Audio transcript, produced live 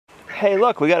Hey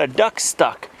look, we got a duck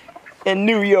stuck in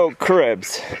New Yolk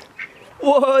Cribs.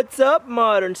 What's up,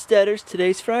 Modern Steaders?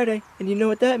 Today's Friday, and you know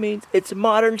what that means. It's a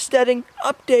Modern Steading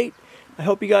update. I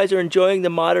hope you guys are enjoying the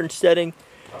Modern Steading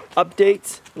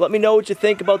updates. Let me know what you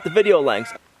think about the video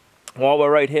lengths. While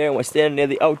we're right here and we're standing near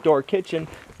the outdoor kitchen,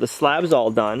 the slab's all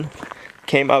done.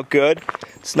 Came out good.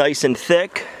 It's nice and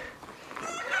thick.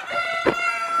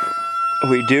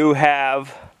 We do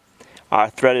have our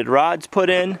threaded rods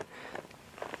put in.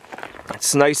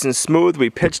 It's nice and smooth.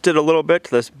 We pitched it a little bit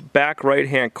to this back right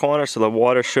hand corner so the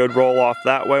water should roll off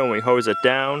that way when we hose it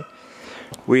down.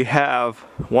 We have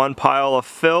one pile of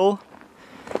fill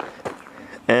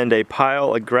and a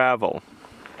pile of gravel.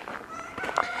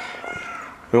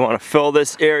 We want to fill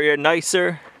this area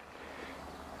nicer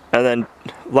and then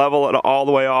level it all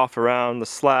the way off around the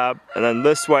slab, and then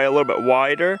this way a little bit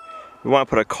wider. We want to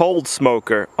put a cold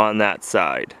smoker on that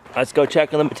side. Let's go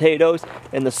check on the potatoes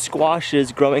and the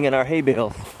squashes growing in our hay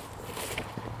bales.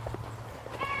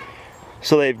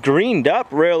 So they've greened up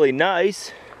really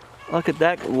nice. Look at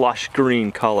that lush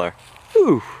green color.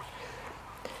 Ooh.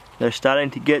 They're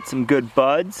starting to get some good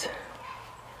buds.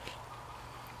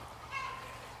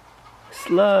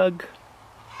 Slug.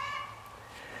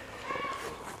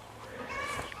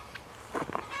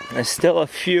 There's still a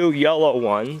few yellow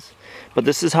ones, but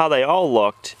this is how they all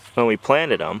looked when we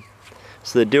planted them.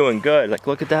 So they're doing good. Like,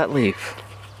 look at that leaf.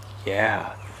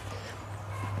 Yeah.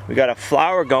 We got a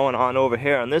flower going on over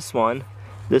here on this one.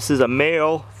 This is a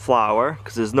male flower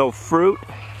because there's no fruit.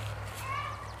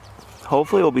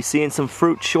 Hopefully we'll be seeing some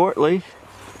fruit shortly.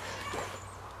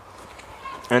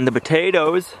 And the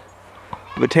potato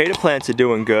plants are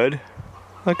doing good.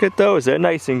 Look at those, they're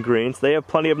nice and green, so they have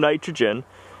plenty of nitrogen.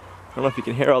 I don't know if you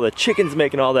can hear all the chickens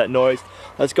making all that noise.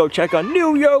 Let's go check on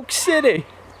New Yolk City.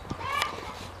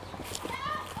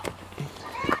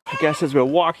 I guess as we're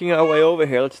walking our way over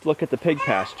here, let's look at the pig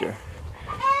pasture.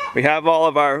 We have all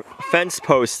of our fence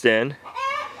posts in.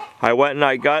 I went and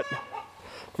I got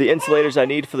the insulators I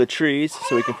need for the trees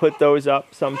so we can put those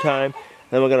up sometime.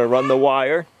 Then we're gonna run the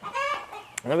wire.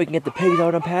 And then we can get the pigs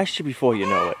out on pasture before you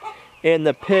know it. And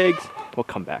the pigs, we'll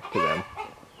come back to them.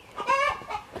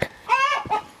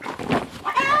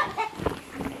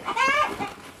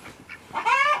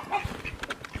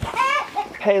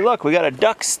 Hey look, we got a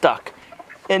duck stuck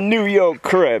in New Yolk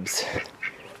Cribs.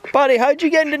 Buddy, how'd you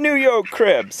get into New Yolk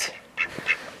Cribs?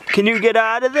 Can you get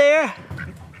out of there?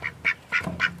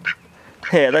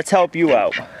 Here, let's help you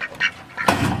out.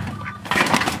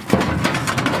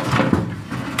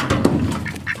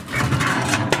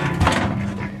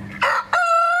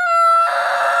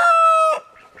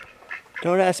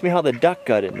 Don't ask me how the duck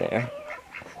got in there.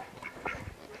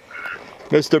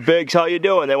 Mr. Biggs, how you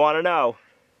doing? They want to know.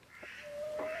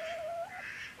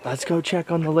 Let's go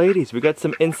check on the ladies. We got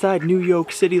some inside New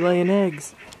Yolk City laying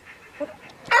eggs.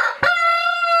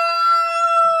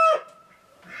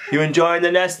 You enjoying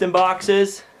the nesting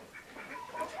boxes?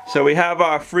 So we have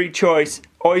our free choice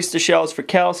oyster shells for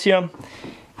calcium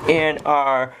and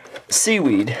our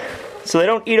seaweed. So they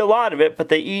don't eat a lot of it, but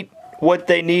they eat what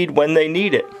they need when they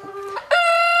need it.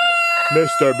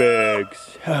 Mr.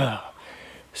 Biggs.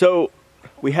 So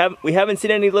we haven't seen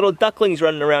any little ducklings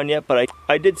running around yet, but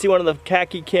I did see one of the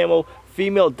khaki camel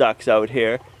female ducks out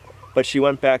here, but she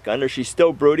went back under. She's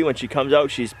still broody. When she comes out,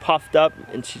 she's puffed up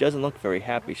and she doesn't look very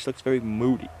happy. She looks very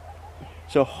moody.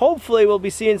 So hopefully we'll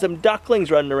be seeing some ducklings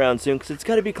running around soon, because it's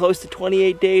got to be close to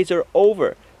 28 days or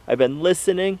over. I've been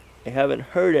listening. I haven't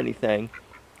heard anything.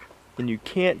 And you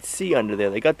can't see under there.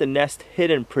 They got the nest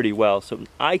hidden pretty well, so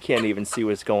I can't even see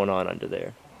what's going on under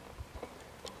there.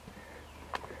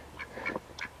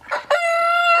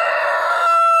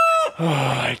 Oh,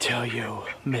 I tell you,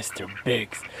 Mr.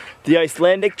 Biggs. The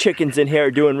Icelandic chickens in here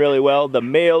are doing really well. The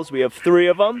males, we have 3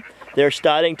 of them. They're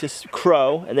starting to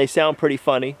crow, and they sound pretty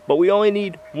funny. But we only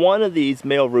need 1 of these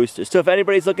male roosters. So if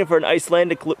anybody's looking for an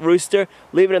Icelandic rooster,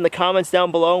 leave it in the comments down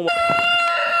below.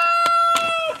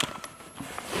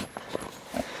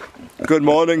 Good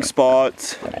morning,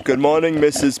 Spots. Good morning,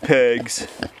 Mrs. Pigs.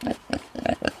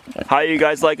 How are you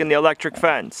guys liking the electric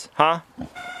fence, huh?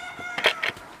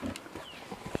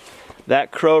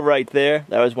 That crow right there,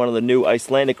 that was one of the new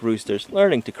Icelandic roosters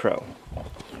learning to crow.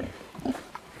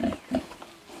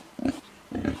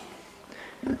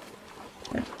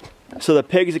 So the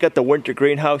pigs have got the winter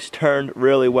greenhouse turned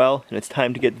really well, and it's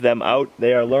time to get them out.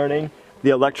 They are learning the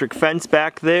electric fence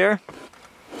back there.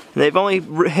 And they've only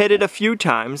hit it a few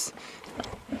times.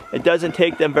 It doesn't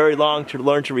take them very long to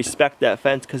learn to respect that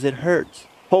fence because it hurts.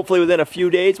 Hopefully within a few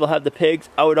days we'll have the pigs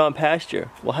out on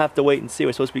pasture. We'll have to wait and see.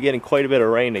 We're supposed to be getting quite a bit of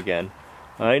rain again.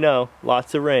 I know,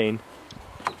 lots of rain.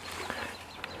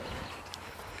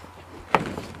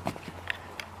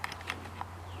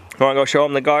 wanna go show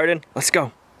them the garden? Let's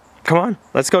go. Come on,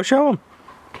 let's go show them.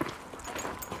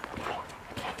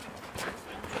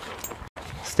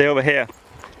 Stay over here.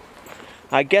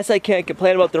 I guess I can't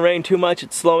complain about the rain too much.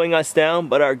 It's slowing us down,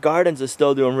 but our gardens are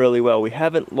still doing really well. We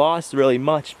haven't lost really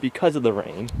much because of the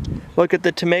rain. Look at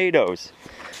the tomatoes.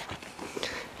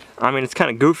 I mean, it's kind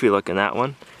of goofy looking, that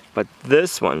one. But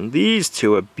this one, these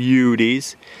two are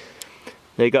beauties.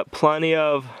 They got plenty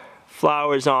of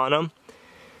flowers on them.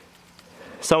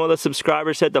 Some of the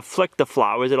subscribers said to flick the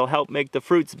flowers, it'll help make the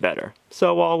fruits better.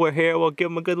 So while we're here, we'll give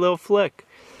them a good little flick.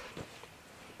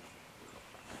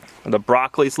 The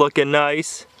broccoli's looking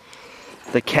nice.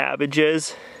 The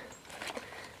cabbages.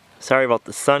 Sorry about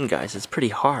the sun, guys, it's pretty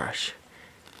harsh.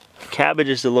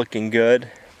 Cabbages are looking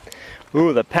good.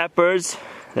 Ooh, the peppers,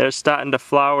 they're starting to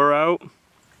flower out.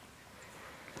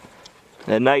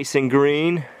 They're nice and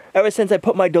green. Ever since I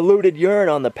put my diluted urine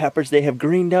on the peppers, they have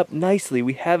greened up nicely.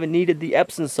 We haven't needed the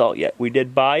Epsom salt yet. We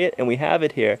did buy it and we have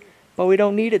it here, but we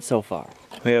don't need it so far.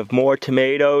 We have more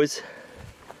tomatoes.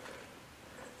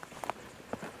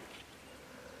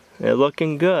 They're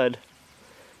looking good.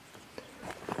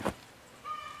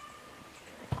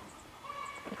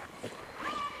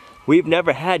 We've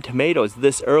never had tomatoes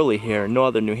this early here in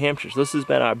northern New Hampshire. So this has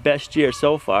been our best year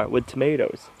so far with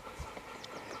tomatoes.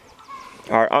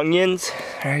 Our onions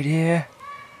right here,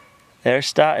 they're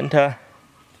starting to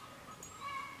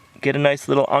get a nice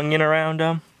little onion around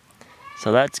them.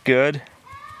 So that's good.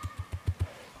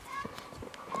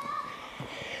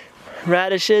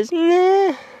 Radishes,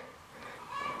 nah.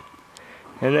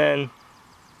 And then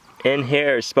in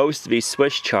here is supposed to be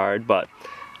Swiss chard, but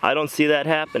I don't see that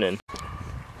happening.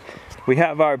 We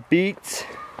have our beets.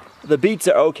 The beets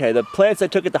are okay. The plants I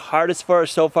took it the hardest for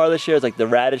so far this year is like the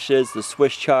radishes, the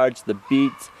Swiss chards, the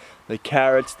beets, the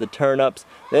carrots, the turnips.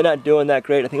 They're not doing that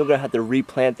great. I think I'm gonna have to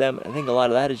replant them. I think a lot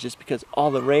of that is just because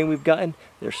all the rain we've gotten,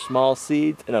 they're small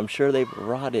seeds and I'm sure they've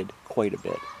rotted quite a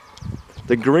bit.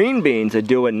 The green beans are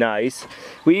doing nice.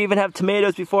 We even have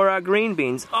tomatoes before our green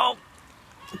beans. Oh,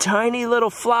 tiny little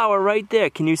flower right there.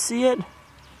 Can you see it?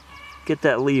 Get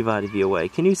that leaf out of your way.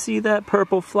 Can you see that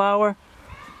purple flower?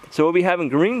 So we'll be having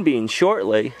green beans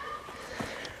shortly.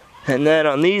 And then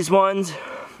on these ones,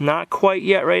 not quite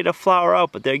yet ready to flower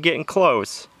out, but they're getting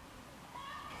close.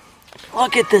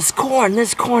 Look at this corn.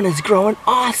 This corn is growing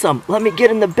awesome. Let me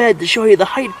get in the bed to show you the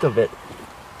height of it.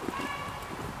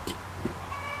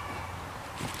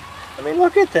 I mean,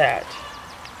 look at that.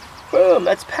 Boom,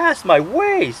 that's past my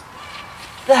waist.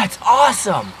 That's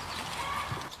awesome.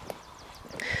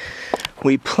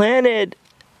 We planted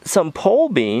some pole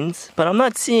beans, but I'm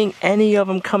not seeing any of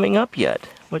them coming up yet,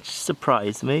 which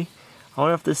surprised me. I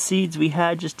wonder if the seeds we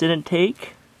had just didn't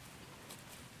take.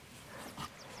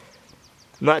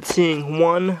 I'm not seeing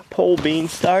one pole bean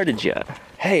started yet.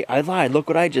 Hey, I lied. Look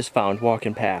what I just found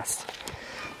walking past.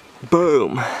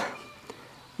 Boom.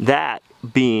 That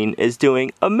bean is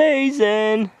doing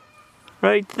amazing.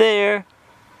 Right there.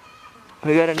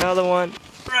 We got another one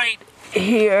right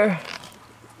here.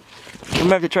 I'm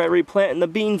gonna have to try replanting the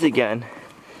beans again.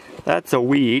 That's a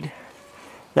weed.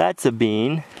 That's a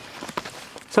bean.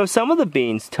 So some of the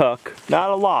beans took, not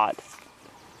a lot.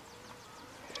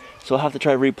 So we'll have to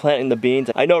try replanting the beans.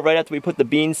 I know right after we put the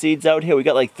bean seeds out here, we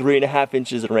got like 3.5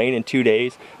 inches of rain in 2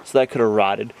 days. So that could have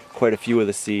rotted quite a few of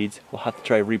the seeds. We'll have to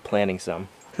try replanting some.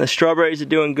 The strawberries are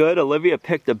doing good. Olivia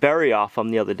picked a berry off them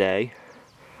the other day.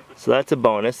 So that's a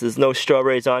bonus. There's no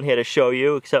strawberries on here to show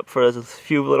you, except for a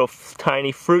few little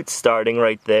tiny fruits starting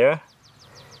right there.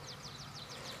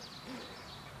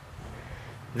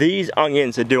 These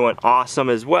onions are doing awesome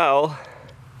as well.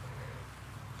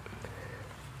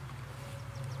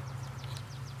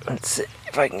 Let's see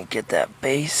if I can get that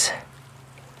base.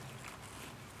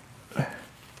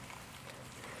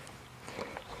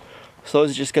 So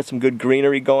those just got some good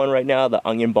greenery going right now. The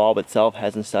onion bulb itself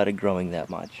hasn't started growing that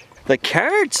much. The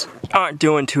carrots aren't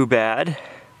doing too bad.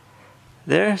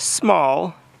 They're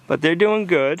small, but they're doing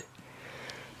good.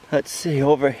 Let's see,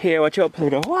 over here, watch out,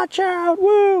 Pluto. Watch out,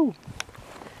 woo!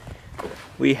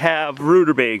 We have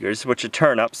rutabagas, which are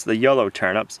turnips, the yellow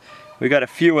turnips. We got a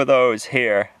few of those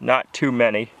here, not too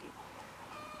many.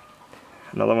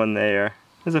 Another one there.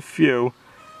 There's a few.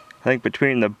 I think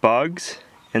between the bugs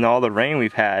and all the rain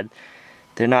we've had,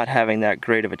 they're not having that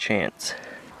great of a chance.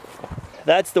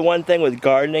 That's the one thing with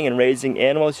gardening and raising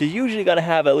animals. You're usually going to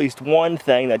have at least one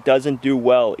thing that doesn't do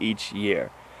well each year.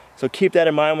 So keep that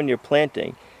in mind when you're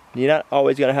planting. You're not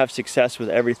always going to have success with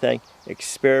everything.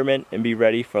 Experiment and be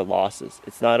ready for losses.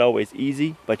 It's not always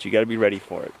easy, but you got to be ready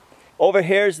for it. Over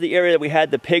here is the area that we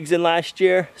had the pigs in last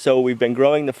year. So we've been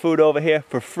growing the food over here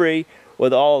for free.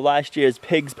 with all of last year's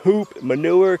pig's poop,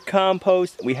 manure,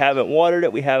 compost. We haven't watered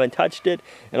it, we haven't touched it,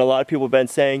 and a lot of people have been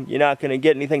saying, you're not gonna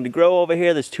get anything to grow over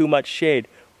here, there's too much shade.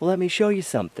 Well, let me show you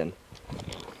something.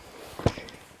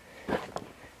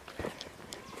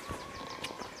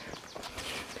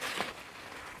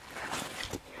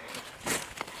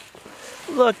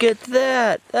 Look at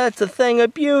that, that's a thing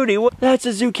of beauty. That's a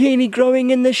zucchini growing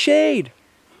in the shade.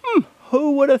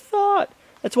 Who would have thought?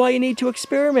 That's why you need to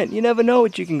experiment. You never know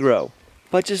what you can grow.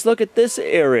 But just look at this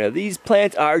area. These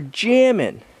plants are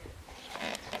jamming.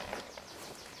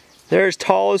 They're as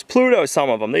tall as Pluto, some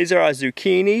of them. These are our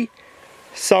zucchini,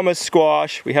 summer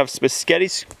squash. We have spaghetti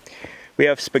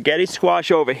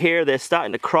squash over here. They're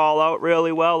starting to crawl out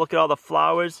really well. Look at all the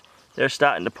flowers. They're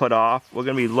starting to put off. We're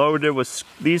gonna be loaded with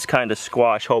these kind of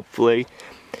squash, hopefully.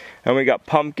 And we got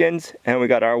pumpkins, and we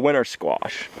got our winter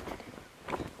squash.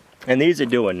 And these are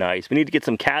doing nice. We need to get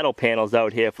some cattle panels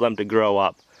out here for them to grow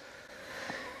up,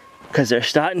 because they're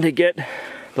starting to get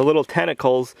the little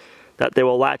tentacles that they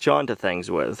will latch onto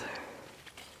things with.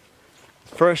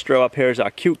 First row up here is our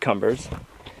cucumbers.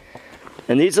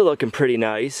 And these are looking pretty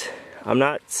nice. I'm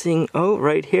not seeing, oh,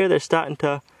 right here they're starting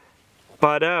to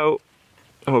bud out.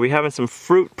 We'll be having some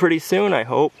fruit pretty soon, I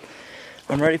hope.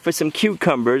 I'm ready for some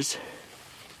cucumbers.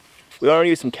 We want to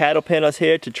use some cattle panels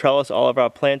here to trellis all of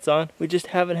our plants on. We just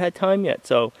haven't had time yet,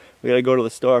 so we gotta go to the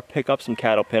store, pick up some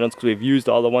cattle panels, because we've used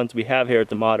all the ones we have here at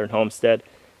the Modern Homestead.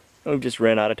 And we've just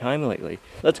ran out of time lately.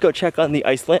 Let's go check on the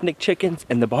Icelandic chickens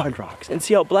and the barred rocks and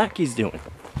see how Blackie's doing.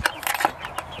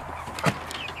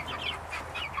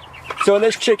 So in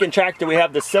this chicken tractor we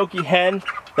have the silky hen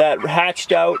that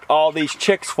hatched out all these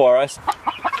chicks for us.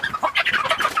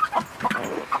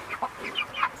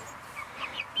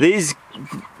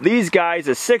 These guys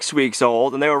are 6 weeks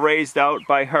old, and they were raised out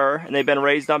by her, and they've been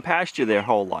raised on pasture their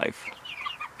whole life.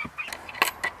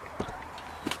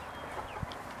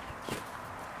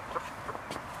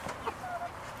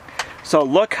 So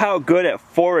look how good at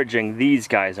foraging these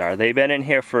guys are. They've been in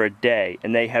here for a day,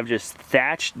 and they have just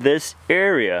thatched this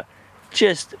area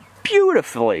just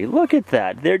beautifully. Look at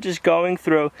that. They're just going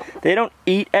through. They don't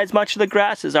eat as much of the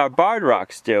grass as our barred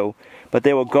rocks do, but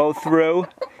they will go through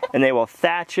and they will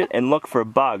thatch it and look for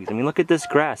bugs. I mean, look at this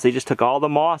grass. They just took all the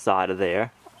moss out of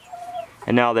there,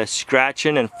 and now they're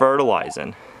scratching and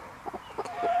fertilizing.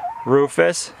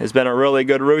 Rufus has been a really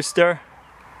good rooster.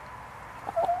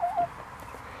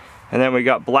 And then we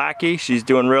got Blackie. She's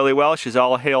doing really well. She's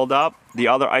all healed up. The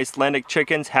other Icelandic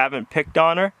chickens haven't picked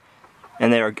on her,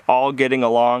 and they are all getting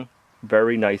along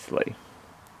very nicely.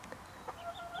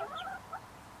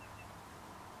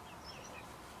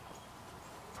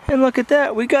 And look at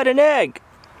that, we got an egg.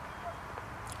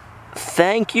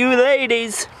 Thank you,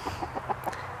 ladies.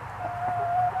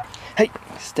 Hey,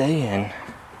 stay in.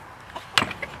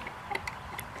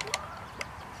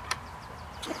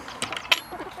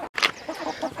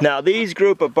 Now these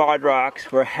group of barred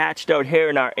rocks were hatched out here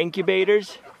in our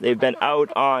incubators. They've been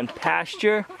out on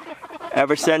pasture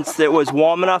ever since it was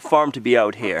warm enough for them to be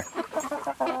out here.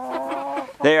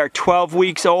 They are 12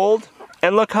 weeks old,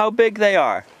 and look how big they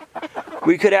are.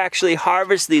 We could actually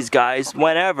harvest these guys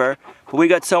whenever, but we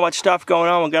got so much stuff going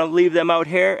on, we're gonna leave them out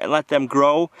here and let them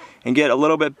grow and get a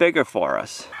little bit bigger for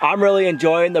us. I'm really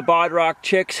enjoying the barred rock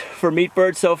chicks for meat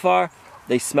birds so far.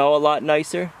 They smell a lot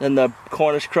nicer than the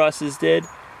Cornish crosses did.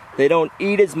 They don't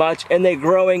eat as much, and they're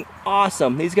growing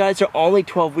awesome. These guys are only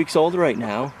 12 weeks old right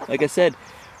now. Like I said,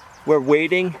 we're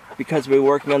waiting because we're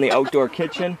working on the outdoor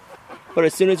kitchen. But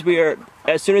as soon as we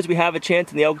have a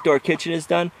chance and the outdoor kitchen is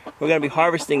done, we're gonna be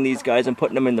harvesting these guys and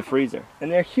putting them in the freezer.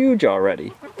 And they're huge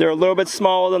already. They're a little bit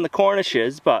smaller than the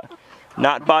Cornishes, but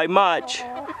not by much.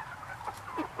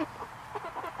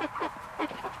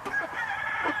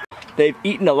 They've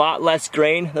eaten a lot less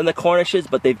grain than the Cornishes,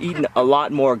 but they've eaten a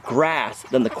lot more grass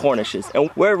than the Cornishes. And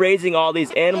we're raising all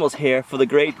these animals here for the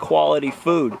great quality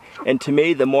food. And to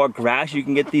me, the more grass you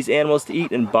can get these animals to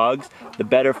eat and bugs, the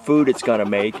better food it's gonna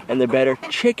make and the better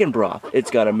chicken broth it's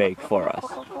gonna make for us.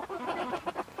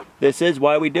 This is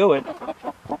why we do it.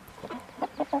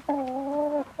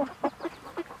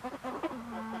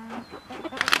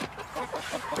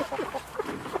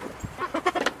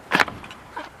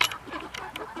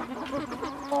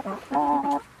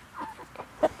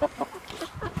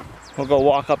 We'll go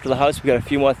walk up to the house. We got a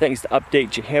few more things to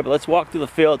update you here, but let's walk through the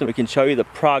field and we can show you the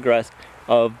progress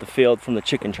of the field from the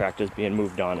chicken tractors being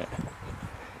moved on it.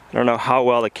 I don't know how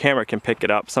well the camera can pick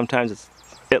it up. Sometimes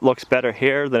it looks better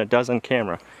here than it does on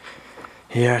camera.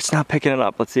 Yeah, it's not picking it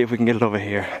up. Let's see if we can get it over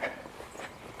here.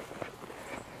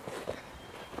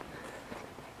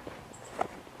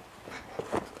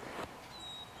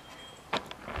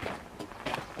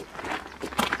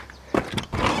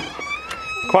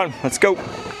 Come on, let's go.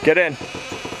 Get in.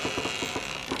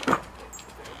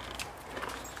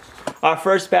 Our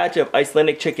first batch of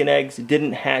Icelandic chicken eggs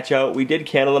didn't hatch out. We did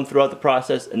candle them throughout the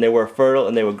process and they were fertile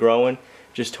and they were growing.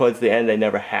 Just towards the end they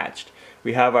never hatched.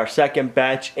 We have our second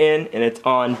batch in and it's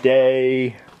on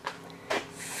day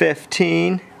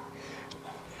 15.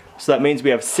 So that means we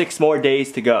have 6 more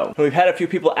days to go. And we've had a few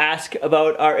people ask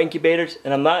about our incubators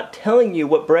and I'm not telling you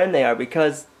what brand they are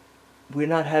because we're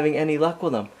not having any luck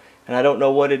with them. And I don't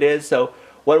know what it is, so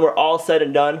when we're all said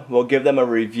and done, we'll give them a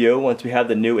review once we have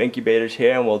the new incubators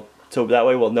here, and so that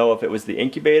way we'll know if it was the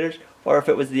incubators or if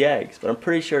it was the eggs. But I'm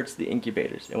pretty sure it's the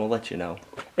incubators, and we'll let you know.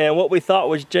 And what we thought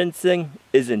was ginseng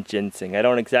isn't ginseng. I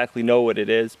don't exactly know what it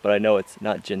is, but I know it's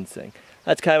not ginseng.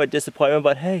 That's kind of a disappointment,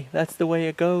 but hey, that's the way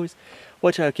it goes.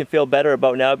 Which I can feel better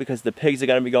about now because the pigs are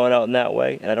going to be going out in that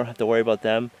way, and I don't have to worry about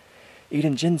them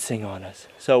eating ginseng on us.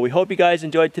 So we hope you guys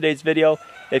enjoyed today's video.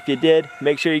 If you did,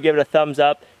 make sure you give it a thumbs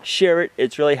up, share it,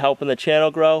 it's really helping the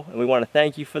channel grow, and we want to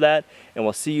thank you for that. And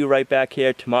we'll see you right back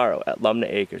here tomorrow at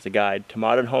Lumnah Acres, a guide to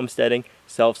modern homesteading,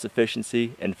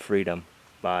 self-sufficiency, and freedom.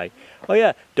 Bye. Oh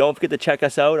yeah, don't forget to check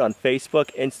us out on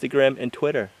Facebook, Instagram, and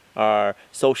Twitter. Our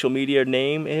social media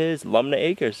name is Lumnah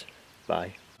Acres.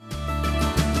 Bye.